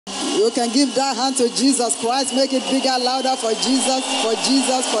You can give that hand to Jesus Christ. Make it bigger, louder for Jesus, for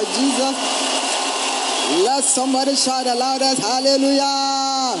Jesus, for Jesus. Let somebody shout the loudest,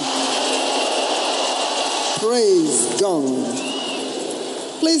 hallelujah. Praise God.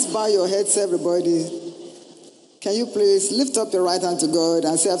 Please bow your heads, everybody. Can you please lift up your right hand to God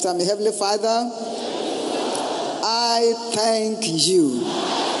and say after me, Heavenly Father, I thank you.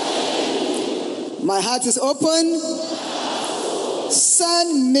 My heart is open.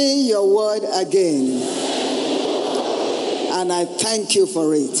 Send me your word again. And I thank you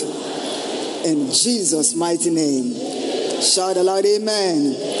for it. In Jesus' mighty name. Shout aloud,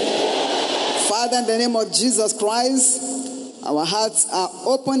 amen. Father, in the name of Jesus Christ, our hearts are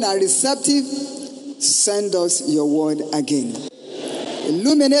open and receptive. Send us your word again.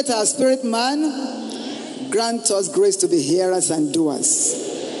 Illuminate our spirit man. Grant us grace to be hearers and doers.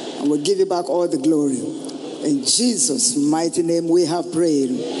 And we'll give you back all the glory. In Jesus' mighty name we have prayed.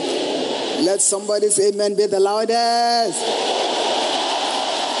 Let somebody say amen be the loudest.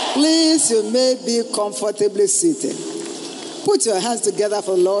 Please, you may be comfortably seated. Put your hands together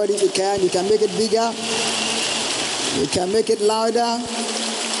for the Lord if you can. You can make it bigger. You can make it louder.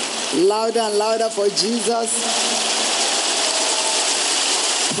 Louder and louder for Jesus.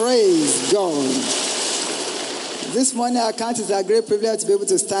 Praise God. This morning I count it a great privilege to be able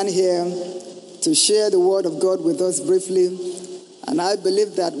to stand here to share the word of God with us briefly. And I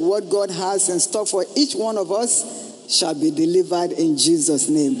believe that what God has in store for each one of us shall be delivered in Jesus'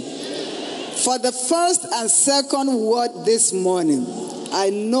 name. For the first and second word this morning,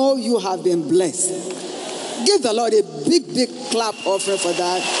 I know you have been blessed. Give the Lord a big, big clap offering for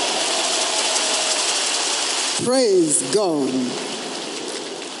that. Praise God.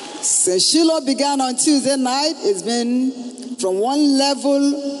 Since Shiloh began on Tuesday night, it's been from one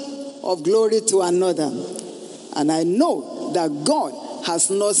level of glory to another. And I know that God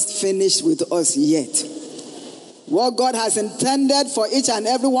has not finished with us yet. What God has intended for each and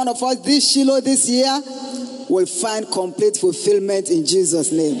every one of us this Shiloh this year will find complete fulfillment in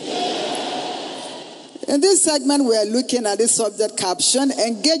Jesus' name. In this segment, we are looking at this subject caption,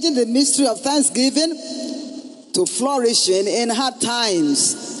 engaging the mystery of thanksgiving to flourishing in hard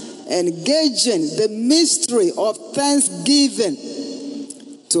times. Engaging the mystery of thanksgiving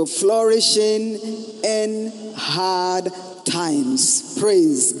to flourishing in hard times.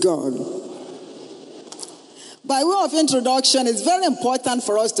 Praise God. By way of introduction, it's very important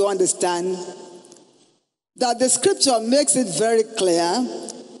for us to understand that the scripture makes it very clear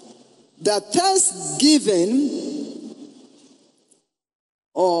that thanksgiving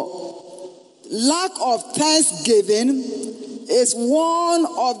or lack of thanksgiving is one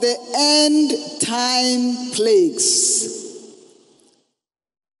of the end time plagues.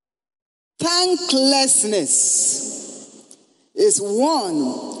 Thanklessness is one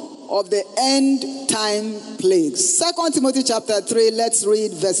of the end time plagues. 2 Timothy chapter 3, let's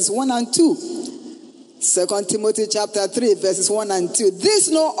read verses 1 and 2. 2 Timothy chapter 3, verses 1 and 2. This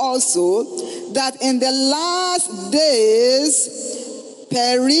know also that in the last days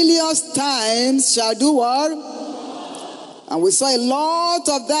perilous times shall do what? And we saw a lot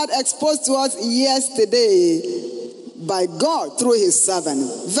of that exposed to us yesterday by God through his servant.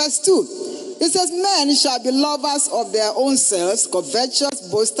 Verse 2. It says, men shall be lovers of their own selves, covetous,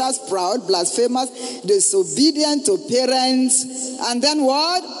 boasters, proud, blasphemers, disobedient to parents. And then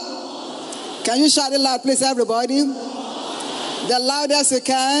what? Can you shout it loud, please, everybody? The loudest you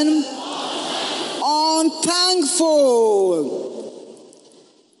can. Unthankful.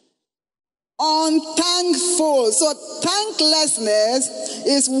 Unthankful. So thanklessness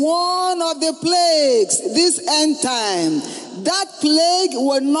is one of the plagues this end time. That plague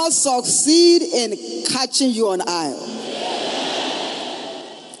will not succeed in catching you on eye.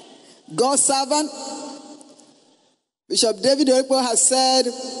 God's servant, Bishop David Oyedepo, has said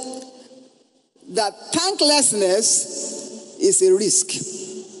that thanklessness is a risk.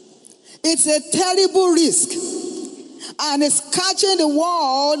 It's a terrible risk. And it's catching the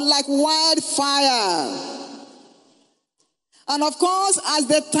world like wildfire. And of course, as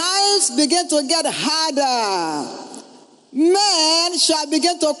the times begin to get harder, men shall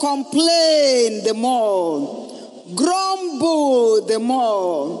begin to complain the more, grumble the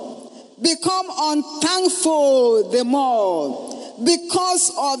more, become unthankful the more,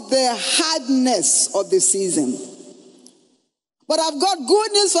 because of the hardness of the season. But I've got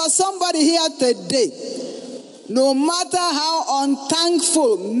good news for somebody here today. No matter how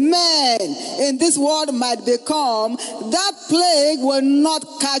unthankful men in this world might become, that plague will not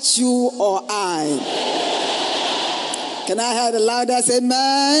catch you or I. Can I hear the loudest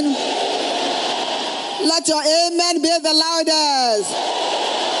amen? Let your amen be the loudest.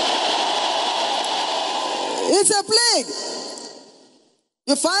 It's a plague.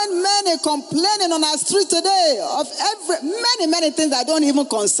 You find many complaining on our street today of many things that don't even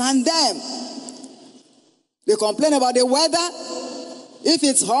concern them. They complain about the weather. If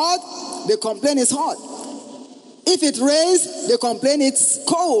it's hot, they complain it's hot. If it rains, they complain it's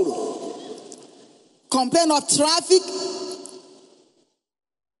cold. Complain of traffic.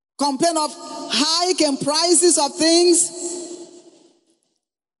 Complain of hike in prices of things.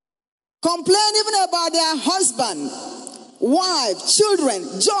 Complain even about their husband, wife,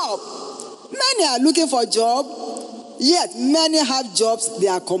 children, job. Many are looking for a job, yet many have jobs, they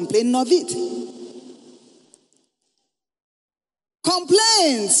are complaining of it.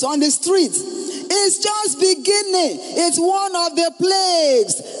 Complaints on the street is just beginning. It's one of the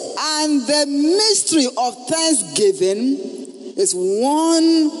plagues. And the mystery of thanksgiving is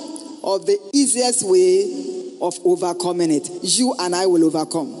one of the easiest way of overcoming it. You and I will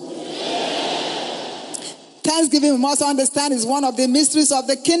overcome. Thanksgiving, we must understand, is one of the mysteries of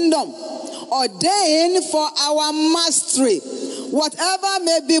the kingdom, ordained for our mastery. Whatever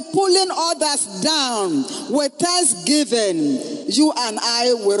may be pulling others down, with thanksgiving, you and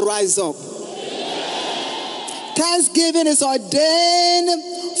I will rise up. Thanksgiving is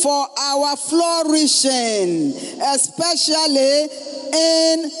ordained for our flourishing, especially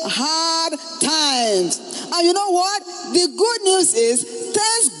in hard times. And you know what? The good news is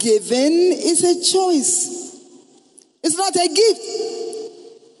thanksgiving is a choice. It's not a gift.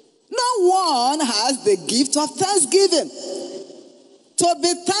 No one has the gift of thanksgiving. To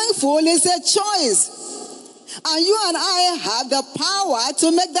be thankful is a choice. And you and I have the power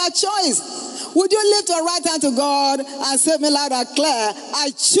to make that choice. Would you lift your right hand to God and say me loud and clear,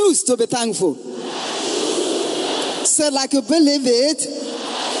 I choose to be thankful. Say like you believe it.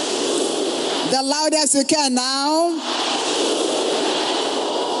 The loudest you can now.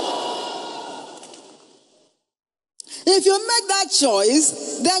 If you make that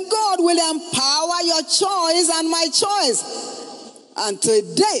choice, then God will empower your choice and my choice. And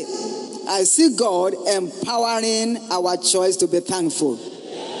today, I see God empowering our choice to be thankful.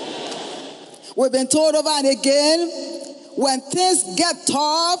 We've been told over and again, when things get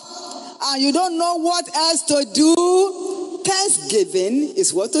tough and you don't know what else to do, thanksgiving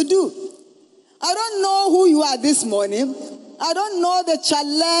is what to do. I don't know who you are this morning. I don't know the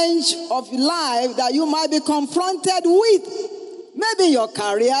challenge of life that you might be confronted with. Maybe your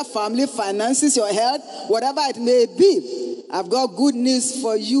career, family, finances, your health, whatever it may be. I've got good news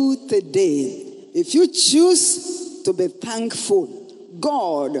for you today. If you choose to be thankful,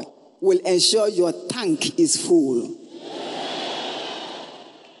 God will ensure your tank is full.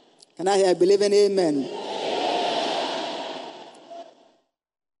 Can I hear a believing amen?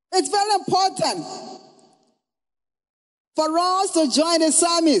 It's very important for us to join the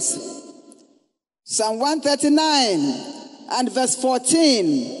psalmist. Psalm 139 and verse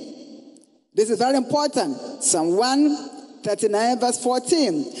 14. This is very important. Psalm 139 verse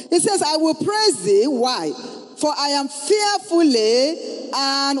 14. It says, I will praise thee. Why? For I am fearfully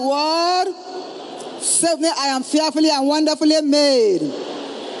and what? Say me, I am fearfully and wonderfully made.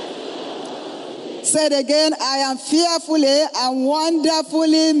 Say it again. I am fearfully and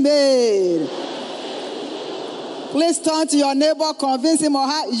wonderfully made. Please turn to your neighbor, convince him or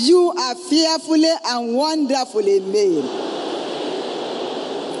her, you are fearfully and wonderfully made.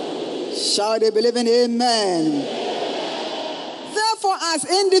 Shout a believing amen. Therefore, as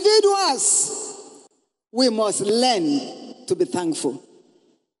individuals, we must learn to be thankful.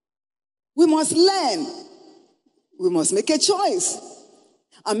 We must learn. We must make a choice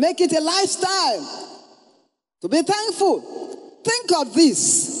and make it a lifestyle to be thankful. Think of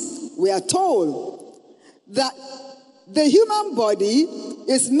this. We are told that the human body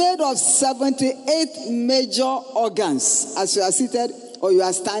is made of 78 major organs. As you are seated or you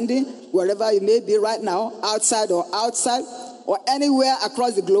are standing, wherever you may be right now, outside or anywhere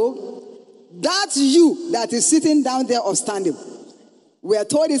across the globe, that's you that is sitting down there or standing. We are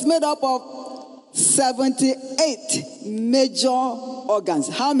told it's made up of 78 major organs.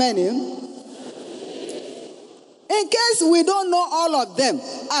 How many? In case we don't know all of them,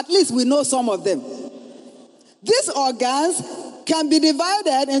 at least we know some of them. These organs can be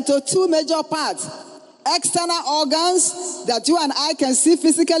divided into two major parts. External organs that you and I can see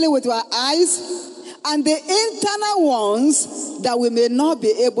physically with our eyes, and the internal ones that we may not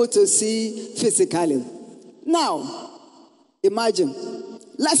be able to see physically. Now, imagine.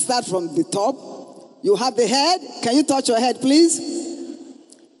 Let's start from the top. You have the head. Can you touch your head, please?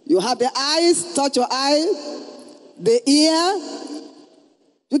 You have the eyes. Touch your eye. The ear.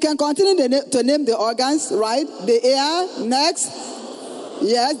 You can continue to name the organs, right? The ear. Next.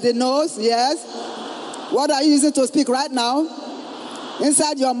 Yes. The nose. Yes. What are you using to speak right now?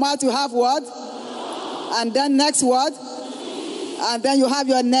 Inside your mouth you have what? And then next what? And then you have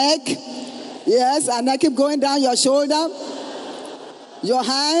your neck. Yes, and then keep going down your shoulder. Your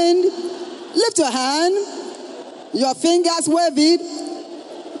hand. Lift your hand. Your fingers, wave it.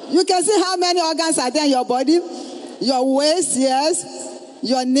 You can see how many organs are there in your body. Your waist, yes.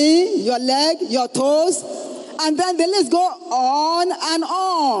 Your knee, your leg, your toes. And then the list go on and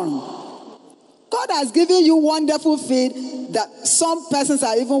on. God has given you wonderful feet that some persons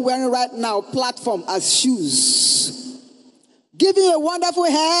are even wearing right now, platform as shoes. Giving you a wonderful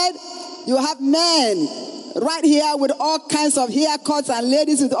head. You have men right here with all kinds of haircuts and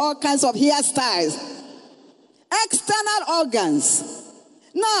ladies with all kinds of hairstyles. External organs.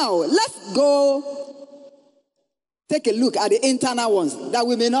 Now, let's go take a look at the internal ones that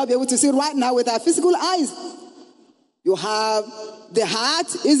we may not be able to see right now with our physical eyes. You have the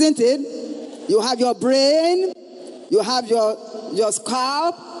heart, isn't it? You have your brain. You have your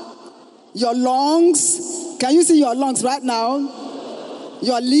scalp, your lungs. Can you see your lungs right now?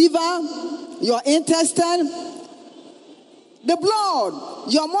 Your liver, your intestine, the blood,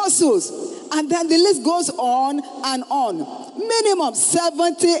 your muscles, and then the list goes on and on. Minimum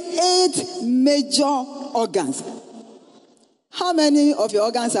 78 major organs. How many of your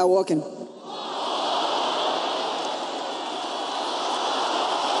organs are working?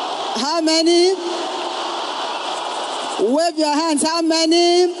 How many? Wave your hands. How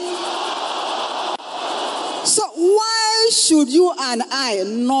many? So why should you and I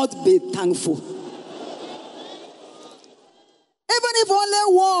not be thankful? Even if only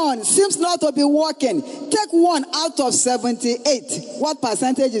one seems not to be working, take one out of 78. What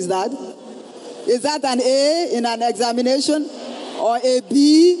percentage is that? Is that an A in an examination? Or a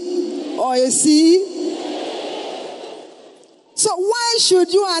B? Or a C? So why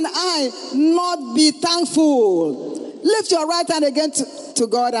should you and I not be thankful? Lift your right hand again to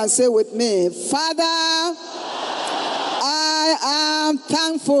God and say with me, Father, I am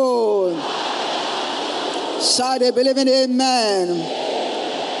thankful. Shout a believing amen.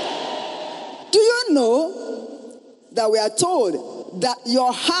 Do you know that we are told that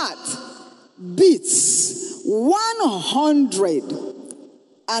your heart beats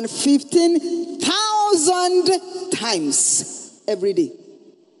 115,000 times every day?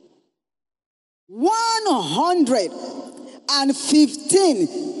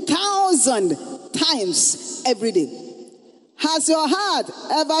 115,000 times every day. Has your heart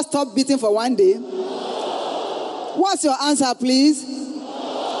ever stopped beating for one day? What's your answer, please?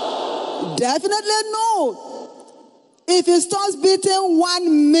 Definitely no. If it starts beating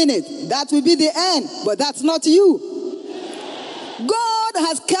 1 minute, that will be the end. But that's not you. God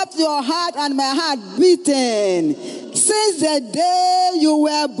has kept your heart and my heart beating since the day you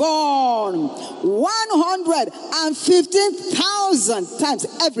were born. 115,000 times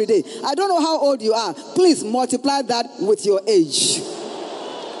every day. I don't know how old you are. Please multiply that with your age.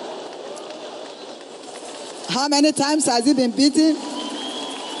 How many times has it been beaten?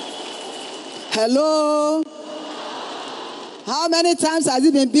 Hello? How many times has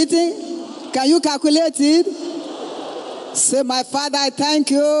it been beaten? Can you calculate it? Say, my Father, I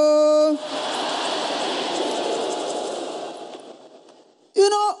thank you. You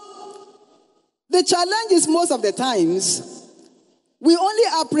know, the challenge is most of the times, we only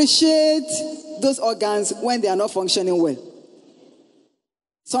appreciate those organs when they are not functioning well.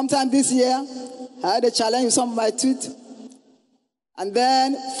 Sometime this year, I had a challenge with some of my teeth. And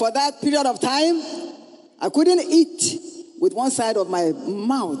then for that period of time, I couldn't eat with one side of my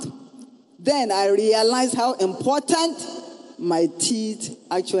mouth. Then I realized how important my teeth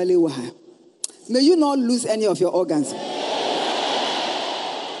actually were. May you not lose any of your organs.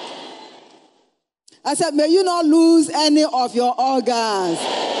 I said, may you not lose any of your organs.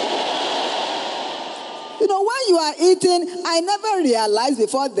 You know, when you are eating, I never realized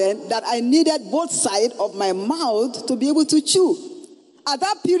before then that I needed both sides of my mouth to be able to chew. At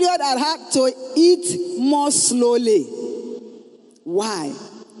that period, I had to eat more slowly. Why?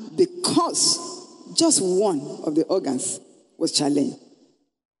 Because just one of the organs was challenged.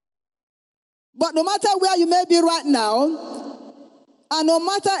 But no matter where you may be right now, and no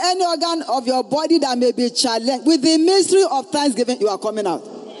matter any organ of your body that may be challenged, with the mystery of thanksgiving, you are coming out.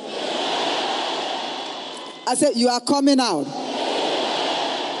 I said, you are coming out.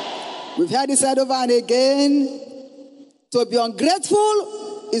 We've heard it said over and again, to be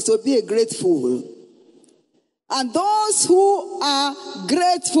ungrateful is to be a grateful. And those who are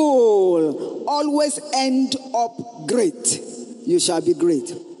grateful always end up great. You shall be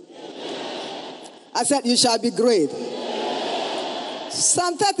great. I said, you shall be great.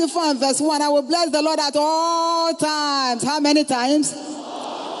 Psalm 34 and verse 1, I will bless the Lord at all times. How many times?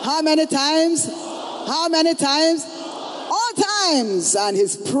 How many times? How many times? All times. And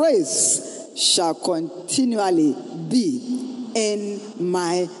his praise shall continually be in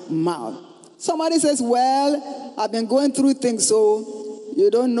my mouth. Somebody says, well, I've been going through things, so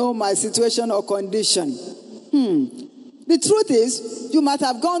you don't know my situation or condition. The truth is, you might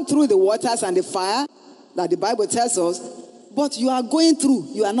have gone through the waters and the fire that the Bible tells us, but you are going through.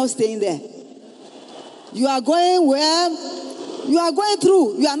 You are not staying there. You are going where? You are going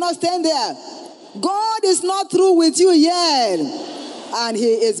through. You are not staying there. God is not through with you yet, and he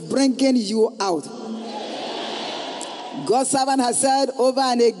is bringing you out. God's servant has said over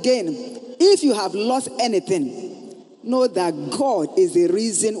and again, if you have lost anything, know that God is the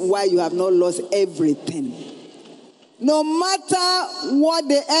reason why you have not lost everything. No matter what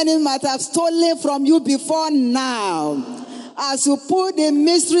the enemy might have stolen from you before now, as you put the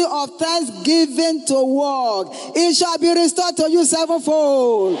mystery of thanksgiving to work, it shall be restored to you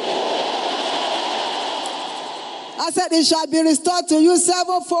sevenfold. I said it shall be restored to you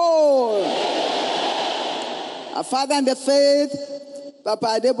sevenfold. Our father in the faith, Papa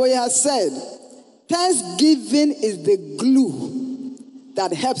Oyedepo, has said, thanksgiving is the glue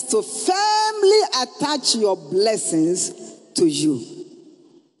that helps to firmly attach your blessings to you.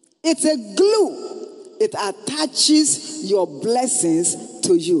 It's a glue. It attaches your blessings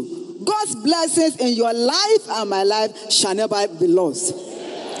to you. God's blessings in your life and my life shall never be lost.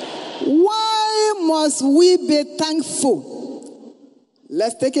 Why must we be thankful?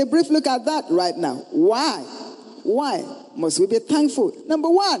 Let's take a brief look at that right now. Why? Why must we be thankful? Number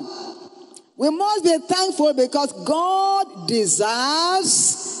one, we must be thankful because God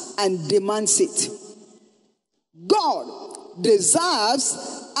deserves and demands it. God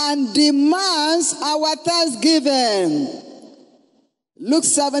deserves and demands our thanksgiving. Luke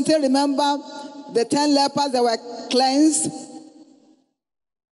 17, remember the 10 lepers that were cleansed?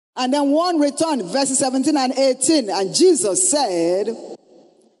 And then one returned, verses 17 and 18. And Jesus said,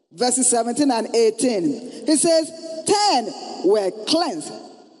 verses 17 and 18, he says, 10 were cleansed.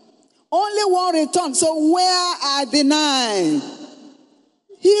 Only one returned. So where are the 9?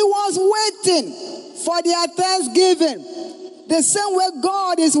 He was waiting for their thanksgiving. The same way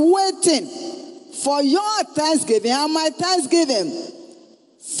God is waiting for your thanksgiving and my thanksgiving,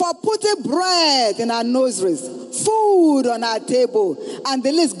 for putting bread in our nostrils, food on our table, and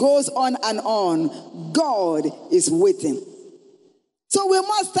the list goes on and on. God is waiting. So we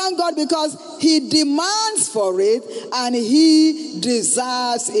must thank God because he demands for it and he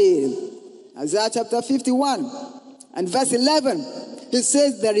deserves it. Isaiah chapter 51 and verse 11. It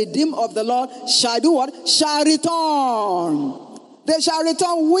says, the redeemed of the Lord shall do what? Shall return. They shall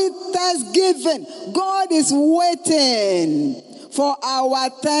return with thanksgiving. God is waiting for our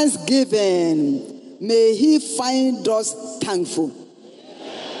thanksgiving. May he find us thankful.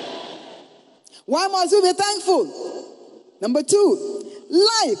 Why must we be thankful? Number 2,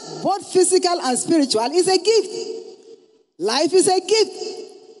 life, both physical and spiritual, is a gift. Life is a gift.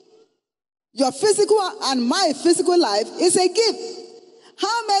 Your physical and my physical life is a gift.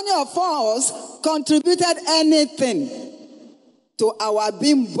 How many of us contributed anything to our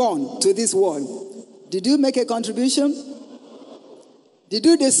being born to this world? Did you make a contribution? Did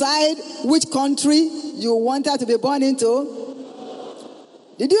you decide which country you wanted to be born into?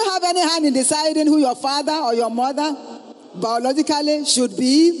 Did you have any hand in deciding who your father or your mother biologically should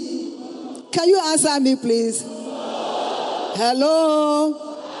be? Can you answer me, please? Hello?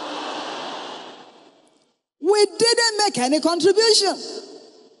 We didn't make any contribution.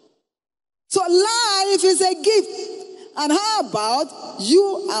 So life is a gift. And how about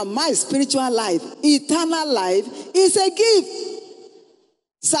you and my spiritual life? Eternal life is a gift.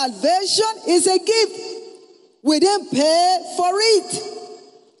 Salvation is a gift. We didn't pay for it.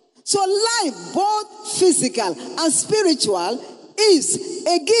 So life, both physical and spiritual, is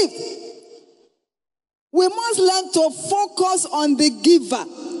a gift. We must learn to focus on the giver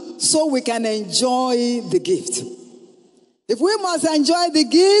so we can enjoy the gift. If we must enjoy the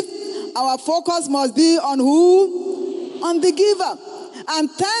gift, our focus must be on who? On the giver. And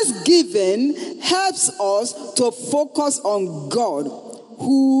thanksgiving helps us to focus on God,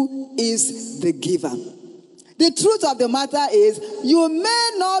 who is the giver. The truth of the matter is, you may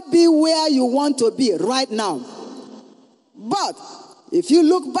not be where you want to be right now. But if you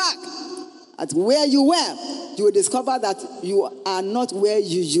look back at where you were, you will discover that you are not where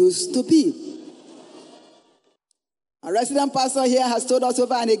you used to be. Our resident pastor here has told us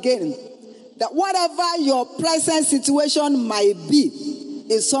over and again that whatever your present situation might be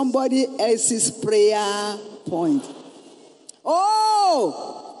is somebody else's prayer point.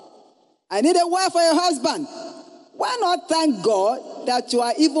 Oh, I need a wife or a husband. Why not thank God that you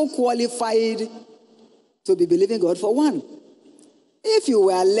are even qualified to be believing God for one? If you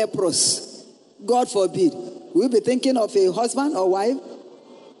were leprous, God forbid, will you be thinking of a husband or wife?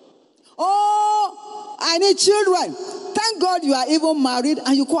 Oh, I need children. Thank God you are even married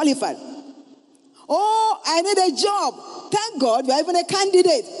and you qualified. Oh, I need a job. Thank God you are even a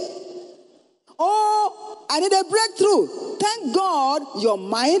candidate. Oh, I need a breakthrough. Thank God your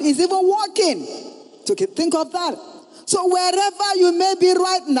mind is even working to think of that. So wherever you may be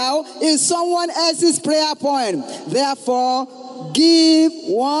right now is someone else's prayer point. Therefore, give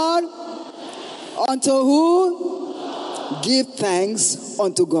what? Unto who? Give thanks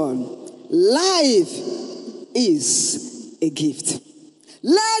unto God. Life is a gift.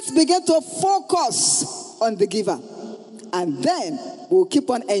 Let's begin to focus on the giver. And then we'll keep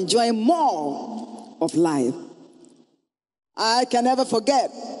on enjoying more of life. I can never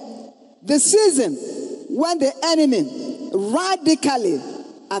forget the season when the enemy radically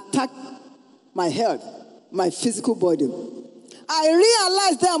attacked my health, my physical body. I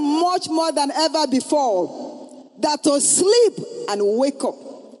realized that much more than ever before that to sleep and wake up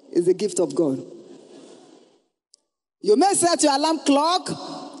is a gift of God. You may set your alarm clock.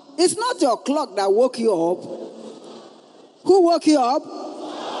 It's not your clock that woke you up. Who woke you up?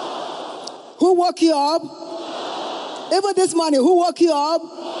 Who woke you up? Even this morning, who woke you up?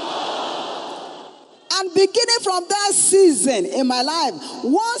 And beginning from that season in my life,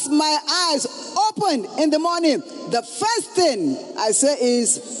 once my eyes opened in the morning, the first thing I say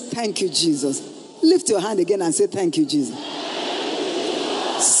is, thank you, Jesus. Lift your hand again and say, thank you, Jesus.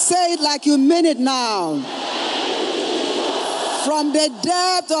 Say it like you mean it now. From the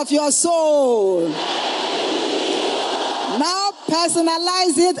depth of your soul. Now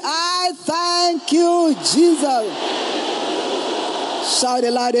personalize it. I thank you, Jesus. Shout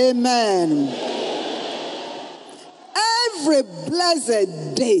it loud, amen. Every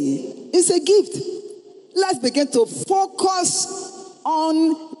blessed day is a gift. Let's begin to focus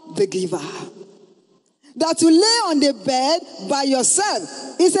on the giver. That to lay on the bed by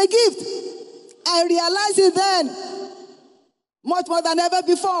yourself is a gift. I realized it then, much more than ever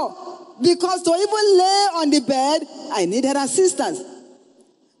before. Because to even lay on the bed, I needed assistance.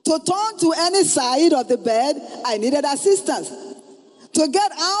 To turn to any side of the bed, I needed assistance. To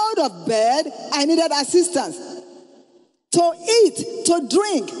get out of bed, I needed assistance. To eat, to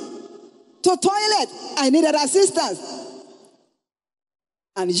drink, to toilet, I needed assistance.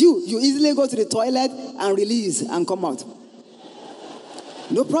 And you easily go to the toilet and release and come out.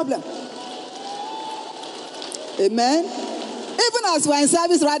 No problem. Amen. Even as we're in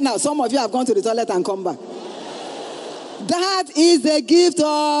service right now, some of you have gone to the toilet and come back. That is the gift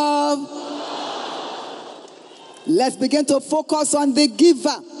of... Let's begin to focus on the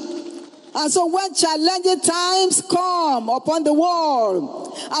giver. And so when challenging times come upon the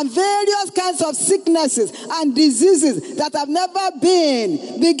world, and various kinds of sicknesses and diseases that have never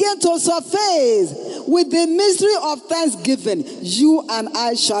been begin to surface, with the mystery of thanksgiving, you and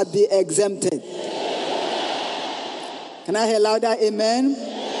I shall be exempted. Can I hear louder? Amen.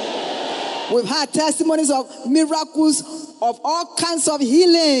 We've had testimonies of miracles, of all kinds of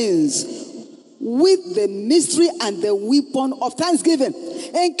healings, with the mystery and the weapon of thanksgiving,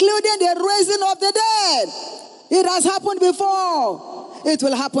 including the raising of the dead. It has happened before. It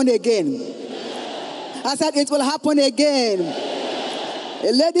will happen again. I said it will happen again.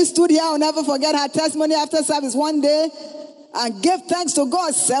 A lady stood here, I'll never forget her testimony after service one day and gave thanks to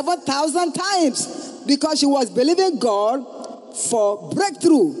God 7,000 times because she was believing God for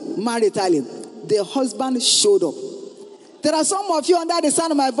breakthrough maritally. The husband showed up. There are some of you under the sound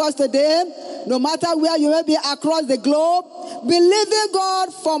of my voice today, no matter where you may be across the globe, believing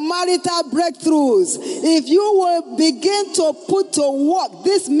God for marital breakthroughs. If you will begin to put to work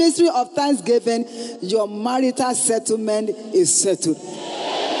this mystery of thanksgiving, your marital settlement is settled.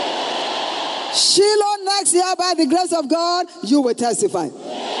 Shiloh, next year, by the grace of God, you will testify.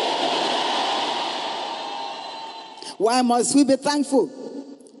 Why must we be thankful?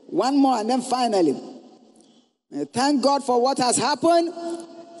 One more and then finally. Thank God for what has happened.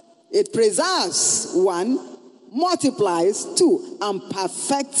 It preserves, one, multiplies, two, and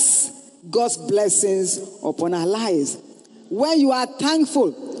perfects God's blessings upon our lives. When you are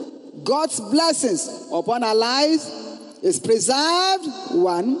thankful, God's blessings upon our lives is preserved,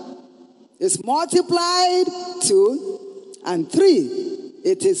 one, is multiplied, two, and three,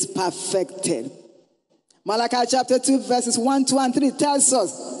 it is perfected. Malachi chapter 2 verses 1, 2, and 3 tells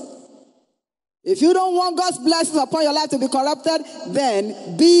us, if you don't want God's blessings upon your life to be corrupted,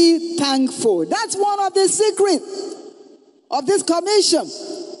 then be thankful. That's one of the secrets of this commission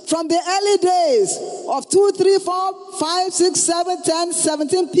from the early days of 2, 3, 4, 5, 6, 7, 10,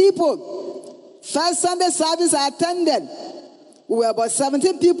 17 people. First Sunday service I attended. We were about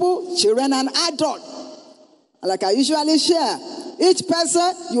 17 people, children and adults. Like I usually share, each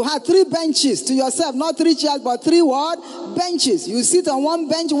person, you had 3 benches to yourself, not 3 chairs, but 3 what? Benches. You sit on one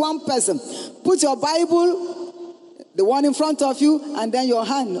bench, one person. Put your Bible, the one in front of you, and then your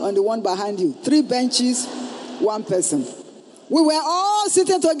hand on the one behind you. 3 benches, 1 person. We were all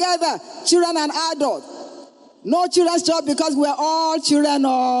sitting together, children and adults. No children's church because we are all children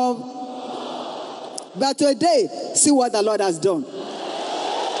of. But today, see what the Lord has done.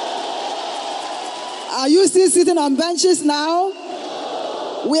 Are you still sitting on benches now?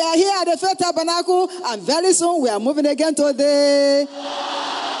 We are here at the Faith Tabernacle, and very soon we are moving again to the.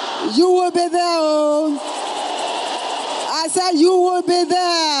 You will be there. Oh. I said you will be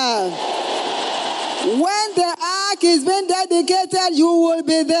there. When the ark is being dedicated, you will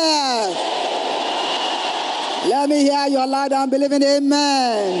be there. Let me hear your loud and believing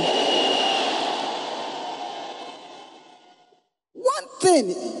amen. One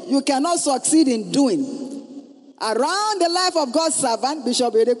thing you cannot succeed in doing around the life of God's servant,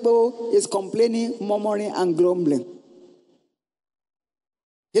 Bishop Oyedepo, is complaining, murmuring, and grumbling.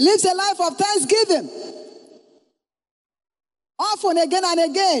 He lives a life of thanksgiving. Often, again and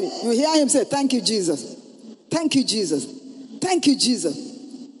again, you hear him say, thank you, Jesus. Thank you, Jesus. Thank you, Jesus.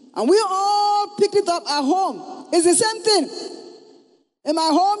 And we all picked it up at home. It's the same thing. In my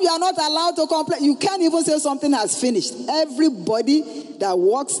home, you are not allowed to complain. You can't even say something has finished. Everybody that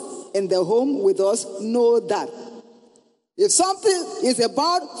works in the home with us know that. If something is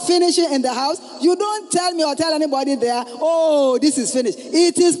about finishing in the house, you don't tell me or tell anybody there, oh, this is finished.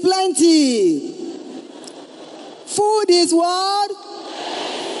 It is plenty. Food is what?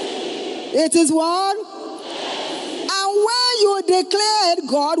 It is what? And when you declare it,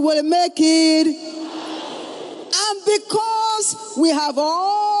 God will make it. And because we have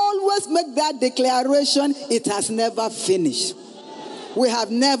always made that declaration, it has never finished. We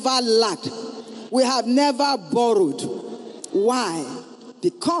have never lacked. We have never borrowed. Why?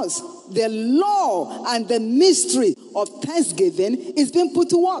 Because the law and the mystery of thanksgiving is being put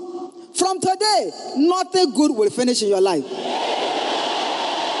to work. From today, nothing good will finish in your life.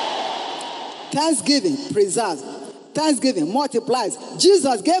 Thanksgiving preserves. Thanksgiving multiplies.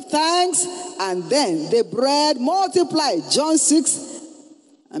 Jesus gave thanks, and then the bread multiplied. John 6,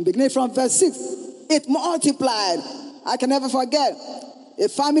 and beginning from verse 6. It multiplied. I can never forget a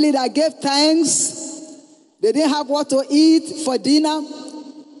family that gave thanks. They didn't have what to eat for dinner.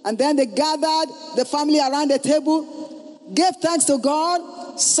 And then they gathered the family around the table, gave thanks to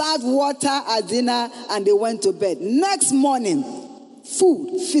God, served water at dinner, and they went to bed. Next morning,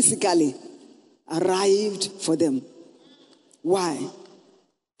 food physically arrived for them. Why?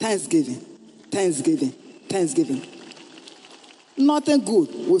 Thanksgiving, thanksgiving, thanksgiving. Nothing good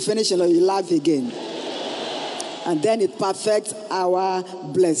will finish and you laugh again. And then it perfects our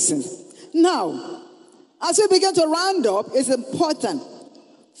blessings. Now, as we begin to round up, it's important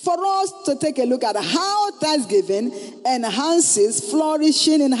for us to take a look at how thanksgiving enhances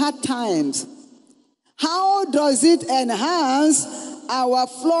flourishing in hard times. How does it enhance our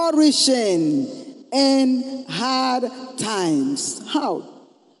flourishing in hard times? How?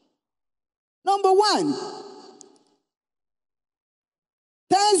 Number 1,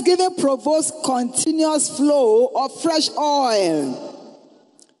 thanksgiving provokes continuous flow of fresh oil.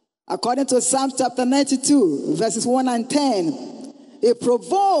 According to Psalm chapter 92, verses 1 and 10, it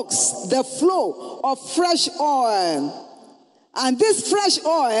provokes the flow of fresh oil. And this fresh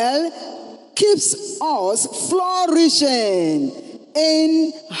oil keeps us flourishing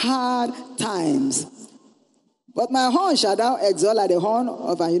in hard times. But my horn shall thou exalt like the horn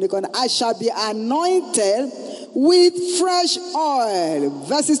of an unicorn. I shall be anointed with fresh oil.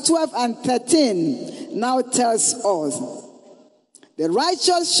 Verses 12 and 13 now tells us, the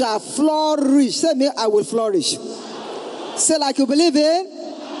righteous shall flourish. Say me, I will flourish. Say like you believe it.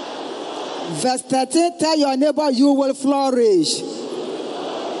 Verse 13, tell your neighbor you will flourish.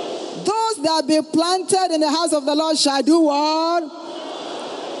 Those that be planted in the house of the Lord shall do what?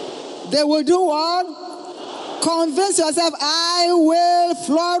 They will do what? Convince yourself, I will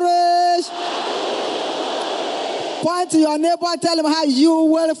flourish. Point to your neighbor and tell him how you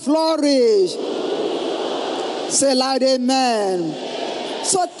will flourish. Say loud amen.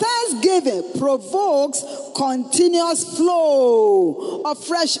 So thanksgiving provokes continuous flow of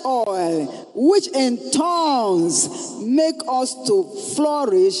fresh oil, which in turns make us to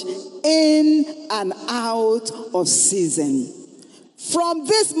flourish in and out of season. From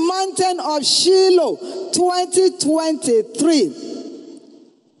this mountain of Shiloh 2023,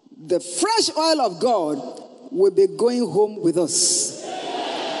 the fresh oil of God will be going home with us.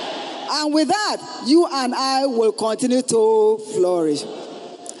 And with that, you and I will continue to flourish.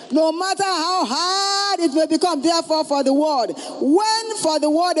 No matter how hard it may become, therefore, for the world. When for the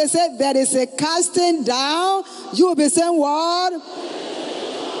world they say there is a casting down, you will be saying what?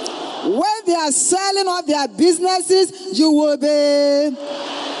 When they are selling off their businesses, you will be.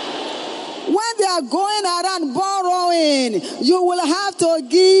 When they are going around borrowing, you will have to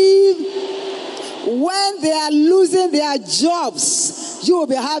give. When they are losing their jobs, you will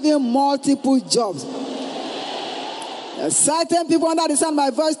be having multiple jobs. Certain people under the sound of my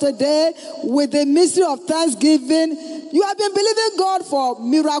voice today, with the mystery of thanksgiving, you have been believing God for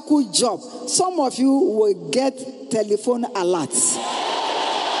miracle job. Some of you will get telephone alerts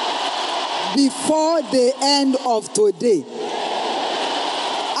before the end of today.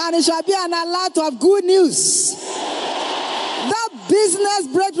 And it shall be an alert of good news. That business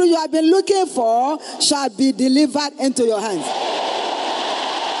breakthrough you have been looking for shall be delivered into your hands.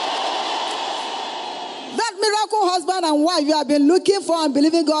 That miracle husband and wife you have been looking for and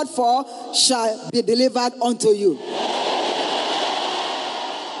believing God for shall be delivered unto you.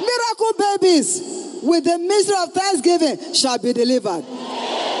 Miracle babies with the mystery of thanksgiving shall be delivered.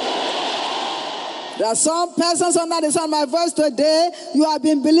 There are some persons under the sound of my voice today, you have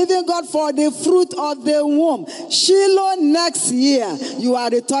been believing God for the fruit of the womb. Shiloh, next year, you are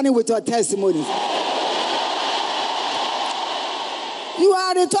returning with your testimony. You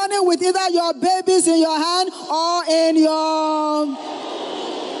are returning with either your babies in your hand or in your...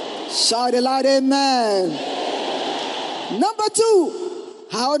 Shout it loud, amen. Number 2,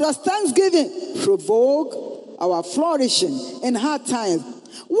 how does thanksgiving provoke our flourishing in hard times?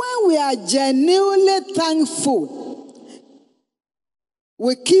 When we are genuinely thankful,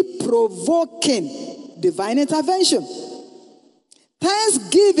 we keep provoking divine intervention.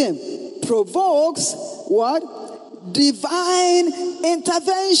 Thanksgiving provokes what? Divine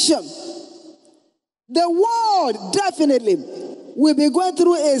intervention. The world definitely will be going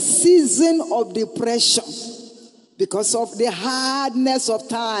through a season of depression because of the hardness of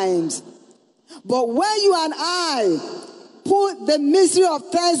times. But when you and I put the mystery of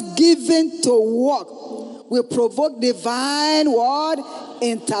thanksgiving to work, we provoke divine what?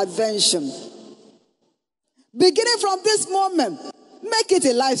 Intervention. Beginning from this moment, make it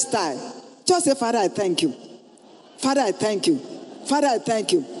a lifestyle. Just say, Father, I thank you. Father, I thank you. Father, I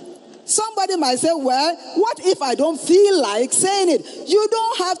thank you. Somebody might say, well, what if I don't feel like saying it? You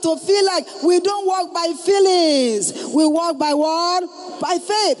don't have to feel like. We don't walk by feelings. We walk by what? By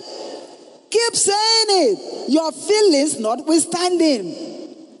faith. Keep saying it. Your feelings notwithstanding.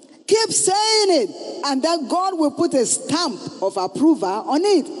 Keep saying it. And then God will put a stamp of approval on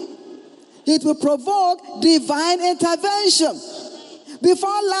it. It will provoke divine intervention.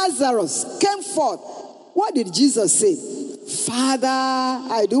 Before Lazarus came forth, what did Jesus say? Father,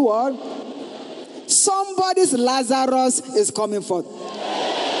 I do what? Somebody's Lazarus is coming forth.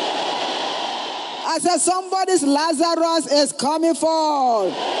 I said somebody's Lazarus is coming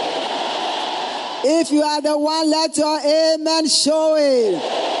forth. If you are the one, let your amen show it.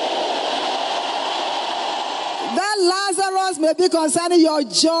 That Lazarus may be concerning your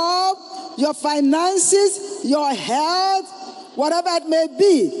job, your finances, your health, whatever it may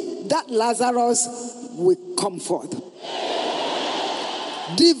be. That Lazarus will come forth.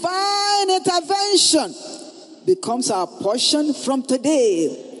 Divine intervention becomes our portion from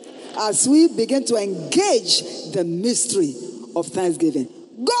today as we begin to engage the mystery of thanksgiving.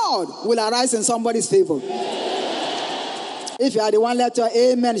 God will arise in somebody's favor. If you are the one, let your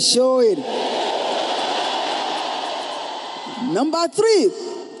amen show it. Number 3,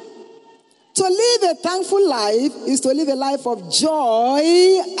 to live a thankful life is to live a life of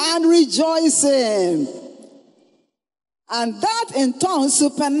joy and rejoicing. And that in turn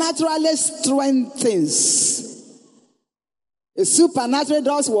supernaturally strengthens. It supernaturally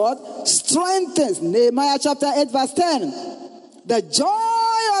does what? Strengthens. Nehemiah chapter 8 verse 10. The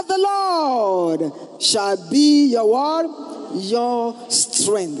joy of the Lord shall be your what? Your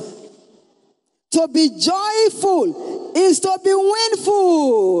strength. To be joyful is to be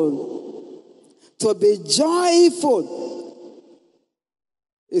winful. To be joyful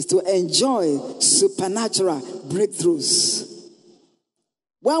is to enjoy supernatural breakthroughs.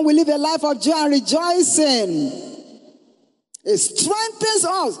 When we live a life of joy and rejoicing, it strengthens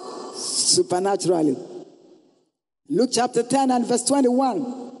us supernaturally. Luke chapter 10 and verse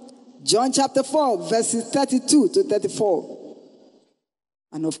 21. John chapter 4 verses 32 to 34.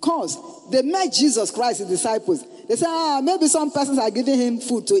 And of course, they met Jesus Christ, his disciples. They said, maybe some persons are giving him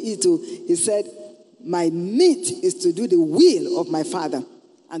food to eat too. He said, my meat is to do the will of my Father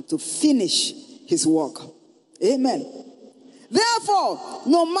and to finish his work. Amen. Therefore,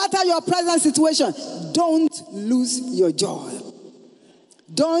 no matter your present situation, don't lose your joy.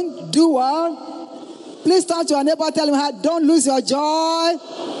 Don't do what? Please turn to your neighbor, tell him, don't lose your joy.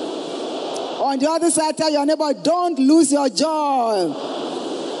 On the other side, tell your neighbor, don't lose your joy.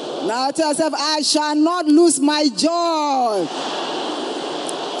 Now tell yourself, I shall not lose my joy.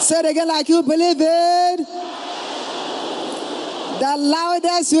 Say it again like you believe it. The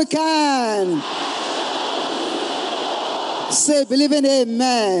loudest you can. Say, believe in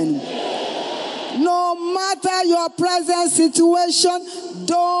amen. No matter your present situation,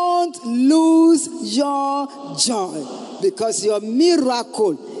 don't lose your joy. Because your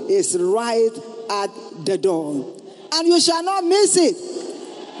miracle is right at the door. And you shall not miss it.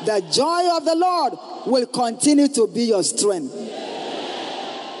 The joy of the Lord will continue to be your strength.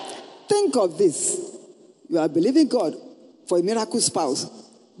 Think of this. You are believing God for a miracle spouse,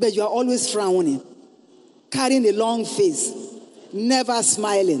 but you are always frowning, carrying a long face, never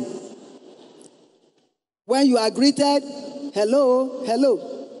smiling. When you are greeted, hello, hello.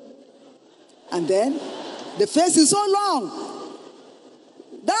 And then the face is so long.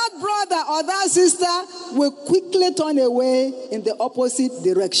 That brother or that sister will quickly turn away in the opposite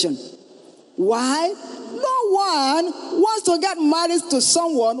direction. Why? No one wants to get married to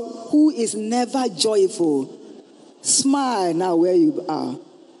someone who is never joyful. Smile now where you are.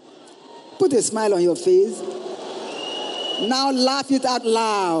 Put a smile on your face. Now laugh it out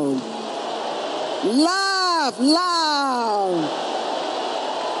loud. Laugh loud.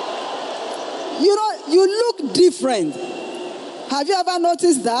 You know, you look different. Have you ever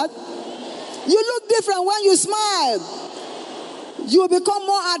noticed that? You look different when you smile. You become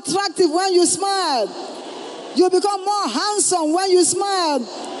more attractive when you smile. You become more handsome when you smile.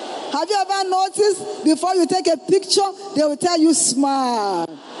 Have you ever noticed before you take a picture, they will tell you smile.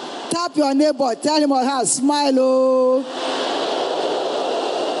 Tap your neighbor, tell him or her, smile, oh.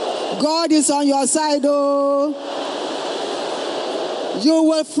 God is on your side, oh. You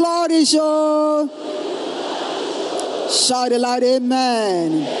will flourish, oh. Shout aloud,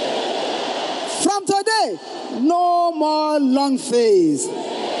 amen. From today, no more long face.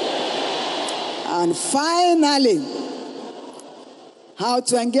 And finally, how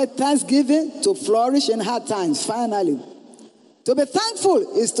to engage thanksgiving to flourish in hard times. Finally, to be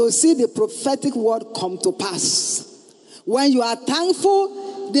thankful is to see the prophetic word come to pass. When you are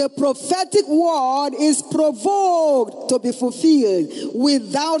thankful, the prophetic word is provoked to be fulfilled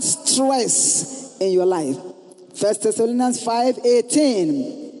without stress in your life. 1 Thessalonians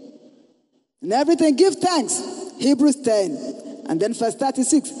 5:18. In everything give thanks. Hebrews 10. And then verse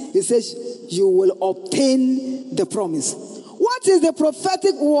 36, it says, you will obtain the promise. What is the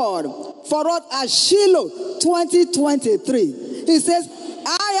prophetic word for us at Shiloh 2023? It says,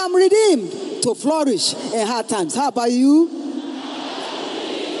 I am redeemed to flourish in hard times. How about you?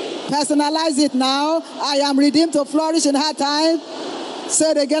 Personalize it now. I am redeemed to flourish in hard times.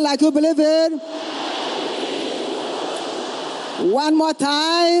 Say it again like you believe it. One more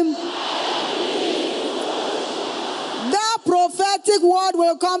time. That prophetic word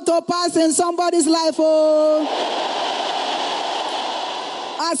will come to pass in somebody's life. Oh.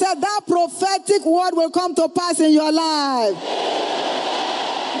 I said that prophetic word will come to pass in your life.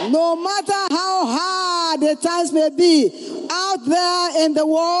 No matter how hard the times may be out there in the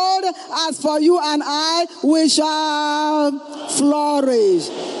world, as for you and I, we shall flourish.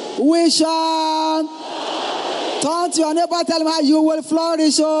 We shall turn to your neighbor, tell him how you will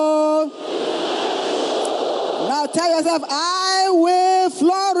flourish. Oh. Now tell yourself, I will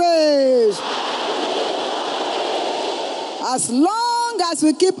flourish. As long as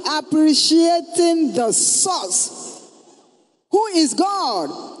we keep appreciating the source, who is God,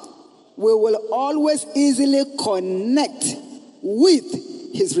 we will always easily connect with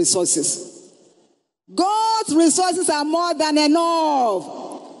his resources. God's resources are more than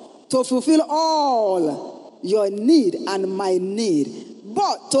enough to fulfill all your need and my need.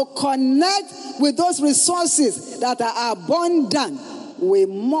 But to connect with those resources that are abundant, we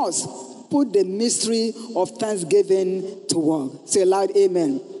must put the mystery of thanksgiving to work. Say loud,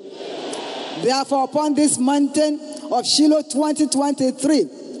 amen. Therefore, upon this mountain of Shiloh 2023,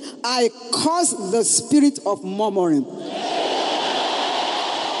 I curse the spirit of murmuring.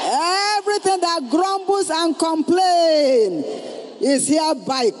 Everything that grumbles and complains is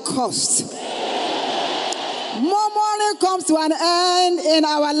hereby cursed. Murmuring comes to an end in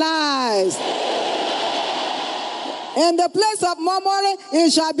our lives. In the place of murmuring,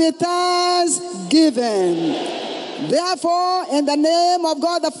 it shall be thanksgiving. Therefore, in the name of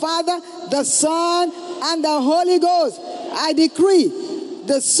God the Father, the Son, and the Holy Ghost, I decree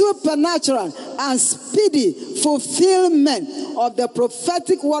the supernatural and speedy fulfillment of the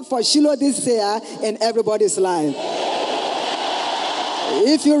prophetic word for Shiloh this year in everybody's life.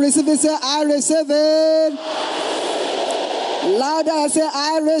 If you receive it, say, I receive it. Louder, say,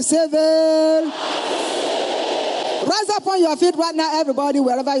 I receive it. Rise up on your feet right now, everybody,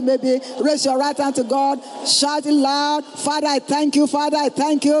 wherever you may be. Raise your right hand to God. Shout it loud. Father, I thank you. Father, I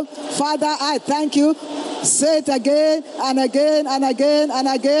thank you. Father, I thank you. Say it again and again and again and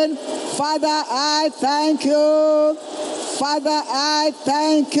again. Father, I thank you. Father, I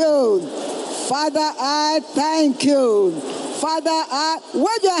thank you. Father, I thank you. Father,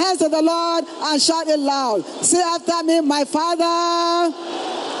 wave your hands to the Lord and shout it loud. Say after me, my Father,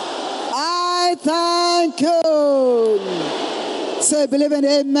 I thank you. Say, believe in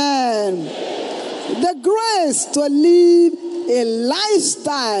amen. The grace to live a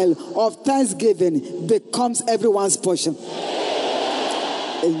lifestyle of thanksgiving becomes everyone's portion.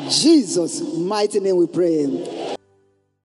 In Jesus' mighty name we pray.